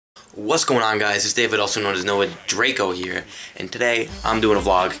What's going on, guys? It's David, also known as Noah Draco here, and today I'm doing a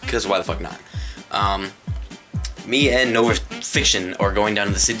vlog, because why the fuck not? Me and Noah Fiction are going down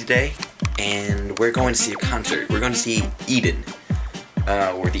to the city today, and we're going to see a concert. We're going to see Eden,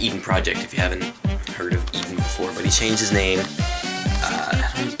 or the Eden Project, if you haven't heard of Eden before, but he changed his name.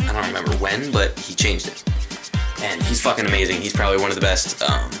 I don't remember when, but he changed it. And he's fucking amazing. He's probably one of the best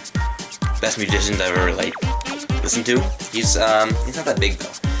musicians I've ever, listened to. He's not that big, though.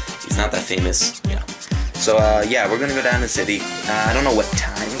 He's not that famous, you know. So, yeah, we're gonna go down to the city. I don't know what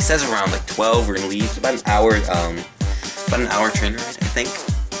time. He says around, 12 we're gonna leave. It's about an hour train ride, I think.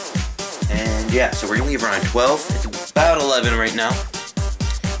 And, yeah, so we're gonna leave around 12. It's about 11 right now.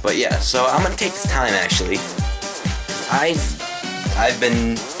 But, yeah, so I'm gonna take this time, actually. I've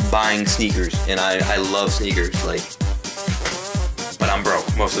been buying sneakers, and I love sneakers, but I'm broke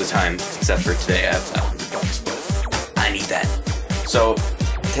most of the time, except for today. I have $100, but I need that. So,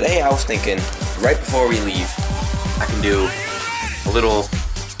 today I was thinking, right before we leave, I can do a little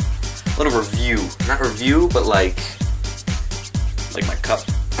review. Not review, but like my cup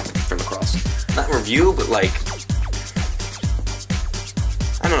from across. Not review, but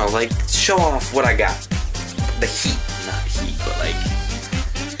I don't know, show off what I got. The heat, not heat, but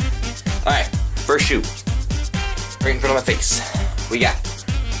alright, first shoe. Right in front of my face. We got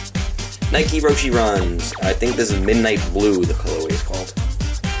Nike Roshe Runs. I think this is Midnight Blue, the colorway is called.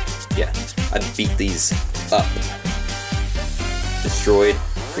 Yeah, I beat these up. Destroyed,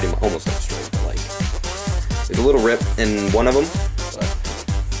 pretty much, almost destroyed, but there's a little rip in one of them, but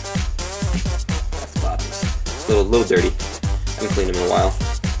that's the bottoms. A little dirty. I haven't cleaned them in a while.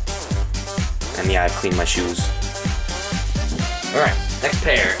 And yeah, I've cleaned my shoes. Alright, next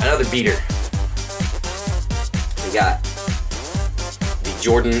pair, another beater. We got the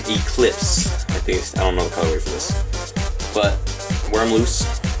Jordan Eclipse. I don't know the colorway for this, but wear them loose.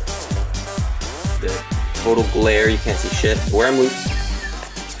 The total glare, you can't see shit. Wear them loose,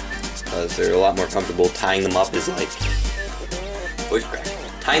 because they're a lot more comfortable. Tying them up is voice crack.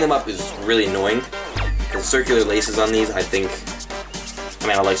 Tying them up is really annoying, because circular laces on these, I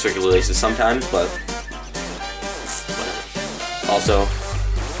like circular laces sometimes, but whatever. Also,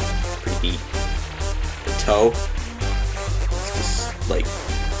 pretty beat. The toe is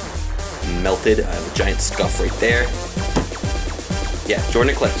melted. I have a giant scuff right there. Yeah,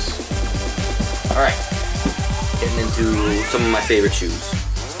 Jordan Eclipse. Alright, getting into some of my favorite shoes.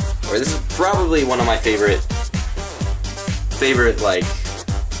 Or this is probably one of my favorite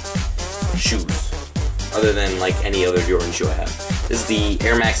shoes, other than any other Jordan shoe I have. This is the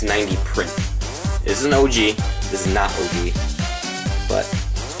Air Max 90 Print. This is an OG. This is not OG, but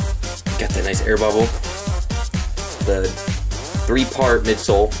got that nice air bubble. The 3-part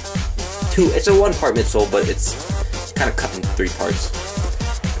midsole. It's a 1-part midsole, but it's kind of cut into 3 parts.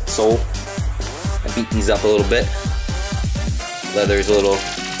 Sole. I beat these up a little bit. Leather's a little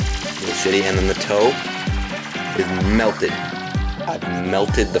shitty, and then the toe is melted. I've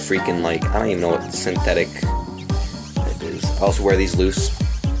melted the freaking I don't even know what synthetic it is. I also wear these loose.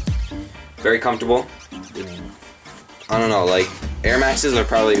 Very comfortable. I don't know, Air Maxes are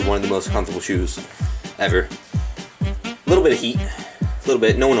probably one of the most comfortable shoes ever. A little bit of heat. A little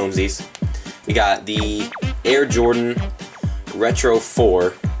bit. No one owns these. We got the Air Jordan Retro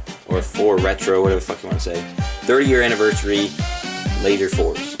 4. Or 4 Retro, whatever the fuck you want to say. 30-year anniversary laser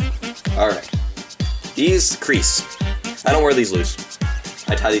 4s. Alright. These crease. I don't wear these loose.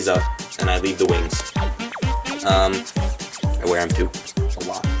 I tie these up, and I leave the wings. I wear them too. A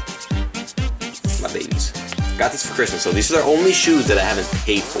lot. My babies. Got these for Christmas, so these are the only shoes that I haven't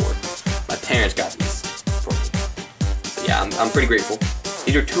paid for. My parents got these for me. So yeah, I'm pretty grateful.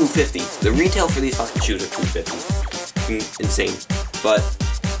 These are $250. The retail for these fucking shoes are $250. Insane. But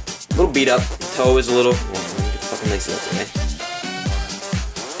a little beat up. The toe is a little. Well, let me get the fucking laces up, okay?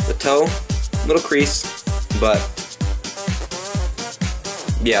 The toe, little crease, but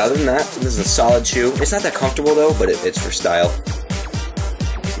yeah. Other than that, this is a solid shoe. It's not that comfortable though, but it's for style. A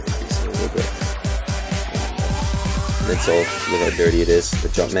little bit. Midsole, look how dirty it is. The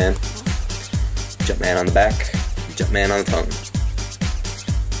Jumpman on the back, Jumpman on the tongue.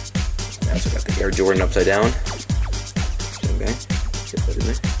 I also got the Air Jordan upside down. Okay, get that in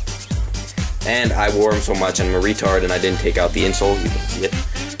there. And I wore them so much, and I'm a retard, and I didn't take out the insole. You can see it.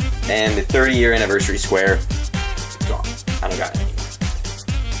 And the 30-year anniversary square, it's gone. I don't got it anymore.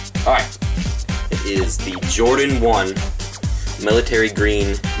 Alright. It is the Jordan 1 Military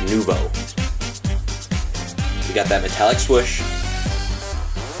Green Nuvo. We got that metallic swoosh.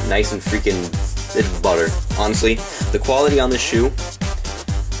 Nice and freaking, it's butter. Honestly, the quality on this shoe,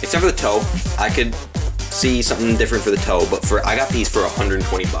 except for the toe, I could see something different for the toe, but I got these for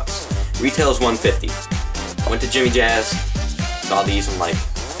 120 bucks. Retail is 150. I went to Jimmy Jazz, saw these, I'm like,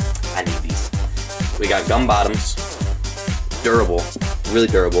 I need these. We got gum bottoms, durable, really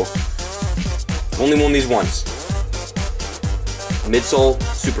durable. Only worn these once. Midsole,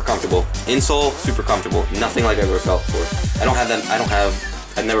 super comfortable. Insole, super comfortable. Nothing like I've ever felt before.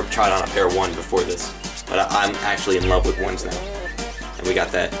 I've never tried on a pair of one before this, but I'm actually in love with ones now. And we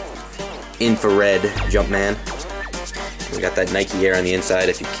got that infrared Jumpman. We got that Nike Air on the inside,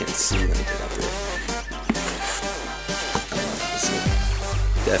 if you can't see anything out there.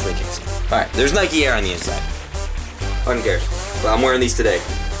 Definitely can't see. Alright, there's Nike Air on the inside. Who cares? But I'm wearing these today.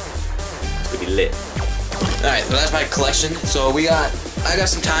 It's gonna be lit. Alright, so that's my collection. So I got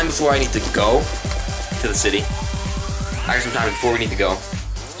some time before I need to go to the city. I got some time before we need to go.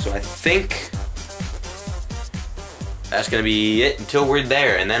 So I think that's gonna be it until we're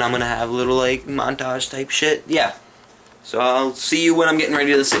there, and then I'm gonna have a little like montage type shit. Yeah. So I'll see you when I'm getting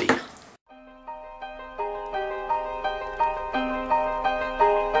ready to the city.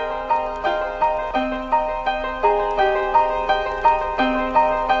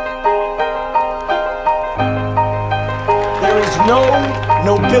 There is no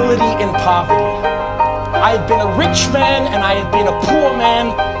nobility in poverty. I have been a rich man and I have been a poor man,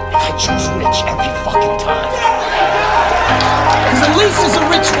 and I choose rich every fucking time. Because at least as a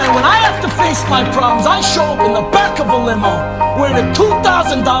rich man, when I have to face my problems, I show up in the back of a limo wearing a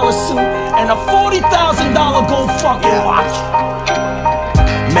 $2,000 suit and a $40,000 gold fucking watch.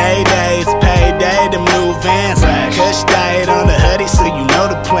 Mayday's payday, them new Vans. Kush diet on the hoodie, so you know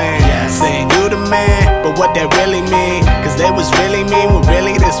the plan. Saying you the man, but what that really mean? Cause they was really mean when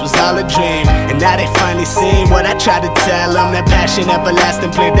really this was all a dream. And now they finally seen what I tried to tell them. That passion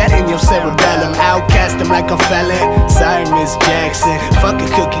everlasting, plant that in your cerebellum. Outcast them like I'm felon. Sorry, Miss Jackson. Fuck a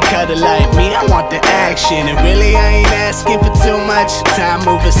cookie cutter like me, I want the action. And really I ain't asking for too much. Time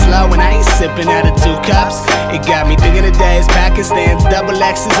moving slow and I ain't sipping out of 2 cups. It got me thinking of days, Pakistan's, double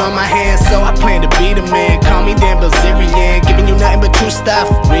X's on my hands. So I plan to be the man. Call me Dan Bilzerian, giving you nothing but true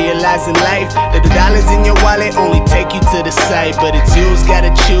stuff. Realizing life, that the dollars in your wallet only take you to the site, but it's you's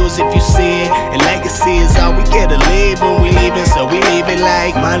gotta choose if you see it. And legacy is all we get to leave when we leaving, so we leave it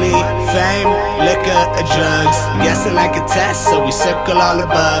like money, fame, liquor, or drugs. Guessing like a test, so we circle all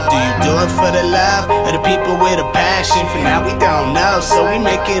above. Do you do it for the love or the people with a passion? For now we don't know, so we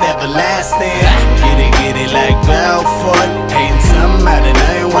make it everlasting. Get it like Belfort, hating something out of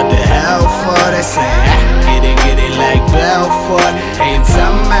nothing, what the hell for? They say get it like Belfort, hating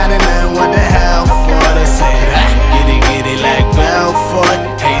something out of nothing, what the hell for? They say get it like Belfort,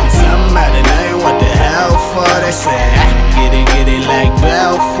 hating something out of nothing, what the hell for? They say get it like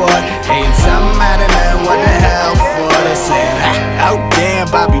Belfort, hating something out of nothing, what the hell for? They say oh damn,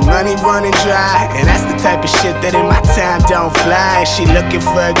 Bobby money running dry, and that's the type of shit that in my time don't fly. She looking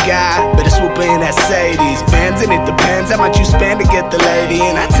for a guy, better swoop her in that Sadie's Benz, and it depends how much you spend to get the lady.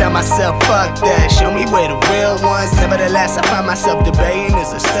 And I tell myself fuck that, show me where the real ones. Nevertheless I find myself debating, is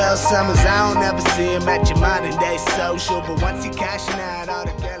it still summers? I don't ever see him at your modern day social, but once you cashing out, all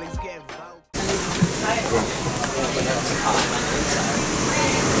the girlies get vote.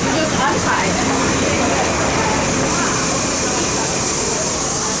 Just untied.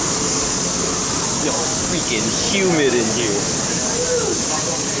 Yo, freaking humid in here.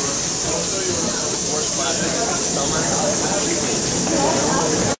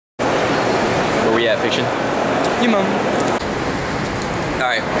 Where we at, Fiction? You mom.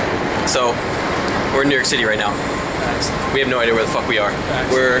 Alright, so we're in New York City right now. Facts. We have no idea where the fuck we are.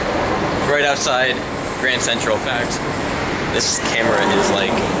 Facts. We're right outside Grand Central. Facts. This camera is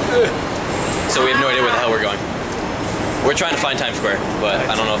like... So we have no idea where the hell we're going. We're trying to find Times Square, but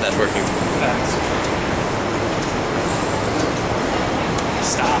I don't know if that's working. Facts.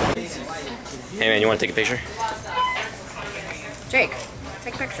 Stop. Hey man, you want to take a picture? Jake,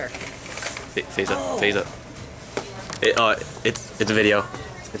 take a picture. Phase up, phase up. It's a video.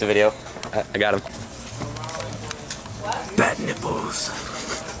 It's a video. I got him. Bad nipples.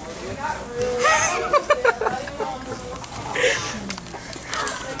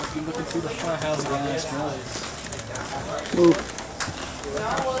 Looking through the front house of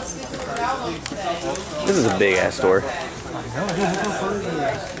This is a big ass store.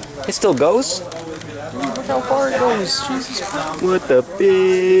 It still goes? Look how far it goes. Jesus. What the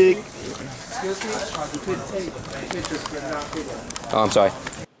big. Oh, I'm sorry.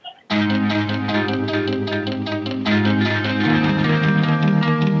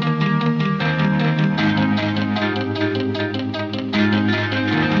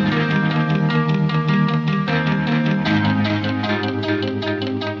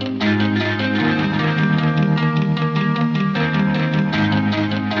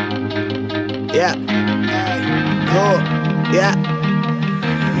 Yeah. Cool. Yeah.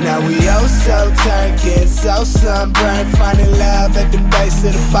 Now we oh so turned, getting so sunburned, finding love at the base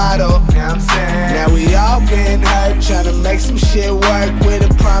of the bottle. Now we all been hurt, trying to make some shit work with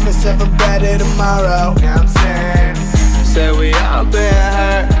a promise of a better tomorrow. Said we all been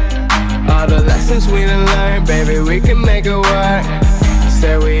hurt, all the lessons we done learned, baby, we can make it work.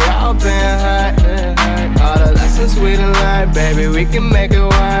 Said we all been hurt, all the lessons we done learned, baby, we can make it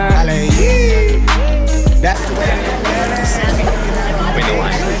work. That's the way. Wait, the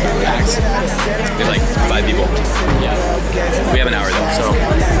line. Packed. There's like 5 people. Yeah. We have an hour though, so.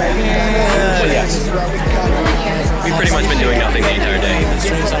 But yes. We've pretty much been doing nothing the entire day.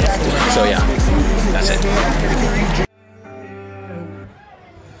 So yeah, that's it.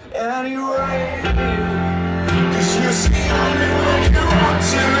 Anyway, 'cause you see only what you want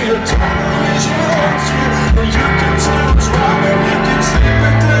to. Your television hates you, but you can tell what's wrong and you can sleep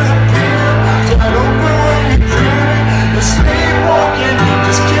with the pill. Don't open when you dream. You're sleepwalking,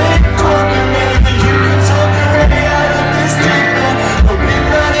 just keep talking, maybe you can talk your way out of this deep end. I'll be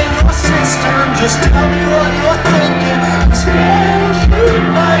running your system, just tell me what you're thinking. It's gonna shoot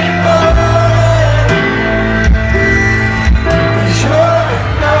my mind. 'Cause you're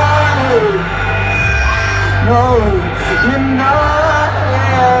no, you're not.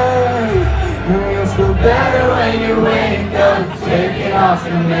 You'll feel better when you wake up, taking off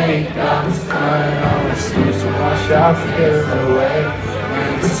your makeup. It's fun, no excuse to wash our fears away.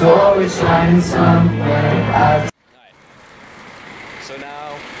 And it's always shining somewhere out. So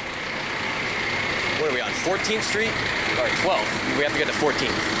now, where are we on? 14th Street? Or 12th. We have to get to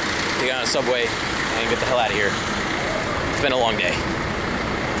 14th. To get on a subway and get the hell out of here. It's been a long day.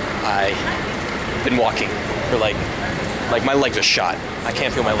 I've been walking for like my legs are shot. I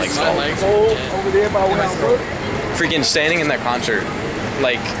can't feel my legs at all. Freaking standing in that concert,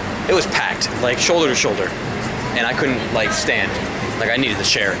 like it was packed, like shoulder to shoulder, and I couldn't like stand. Like I needed the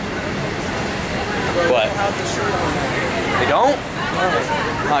chair. But they don't?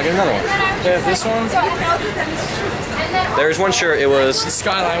 Oh, I get another one. Yeah, this one. There's one shirt. It was. The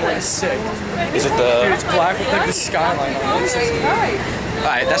skyline one is sick. Is it Dude, the? it's black with like the skyline on it.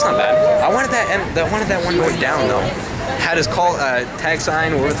 Alright, that's not bad. I wanted that one going down though. Had his call tag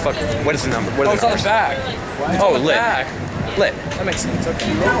sign. Where the fuck? What is the number? What Oh, are it's the on the numbers? back. It's Oh, on the lit. back. Lit. That makes sense. Okay.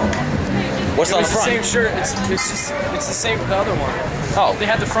 What's on the It's the front? same shirt. It's the same the other one. Oh, They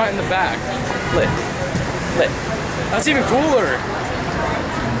had the front and the back. lit. Lit. That's even cooler.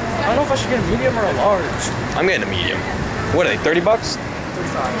 I don't know if I should get a medium or a large. I'm getting a medium. What are they? $30?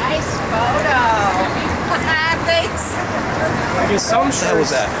 Nice photo. Thanks. Because some shirts, hell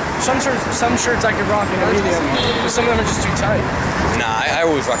was that? Some shirts I could rock in a medium, but some of them are just too tight. Nah, I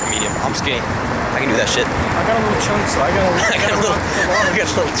always rock a medium. I'm skinny. I can do that shit. I got a little chunk, so I got I got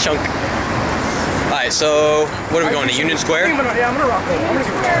a little chunk. Alright, so what are we going to? Union Square? I'm gonna rock it. I'm gonna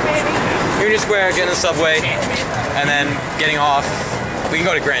give it Union Square, getting the subway, and then getting off. We can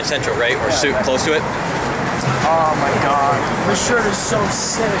go to Grand Central, right? Or close to it. Oh my god. This shirt is so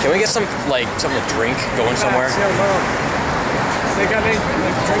sick. Can we get something to drink going somewhere? They got me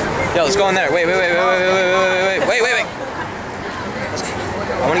drink. Yeah, let's go in there. Wait. I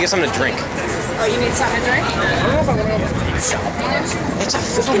want to get something to drink. Oh, you need something to drink? I don't know if I want to go to a vape shop. It's a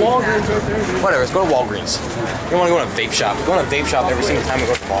There's a Walgreens right there, dude. Whatever, let's go to Walgreens. We don't want to go to a vape shop. We go to a vape shop every single time we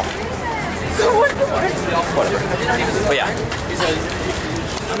go to the mall. Whatever. But yeah.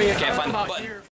 I mean, Can't find the about button. here.